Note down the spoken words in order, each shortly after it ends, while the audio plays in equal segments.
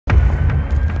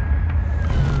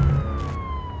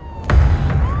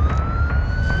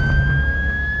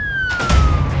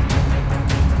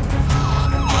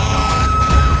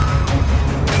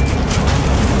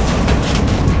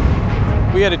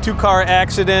We had a 2-car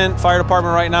accident. Fire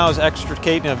department right now is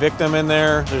extricating a victim in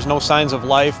there. There's no signs of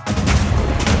life.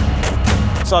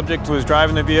 Subject who was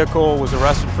driving the vehicle was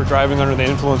arrested for driving under the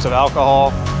influence of alcohol.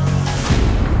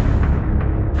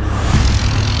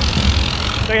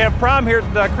 They have prom here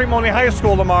at Crete-Monee High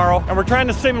School tomorrow, and we're trying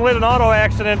to simulate an auto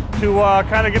accident to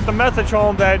kind of get the message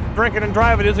home that drinking and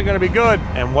driving isn't going to be good.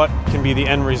 And what can be the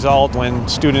end result when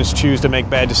students choose to make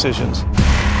bad decisions.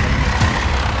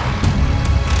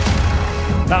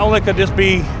 Not only could this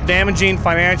be damaging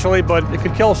financially, but it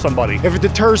could kill somebody. If it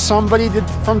deters somebody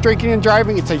from drinking and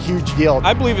driving, it's a huge deal.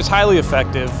 I believe it's highly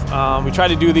effective. We try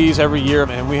to do these every year,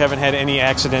 and we haven't had any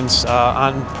accidents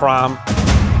on prom.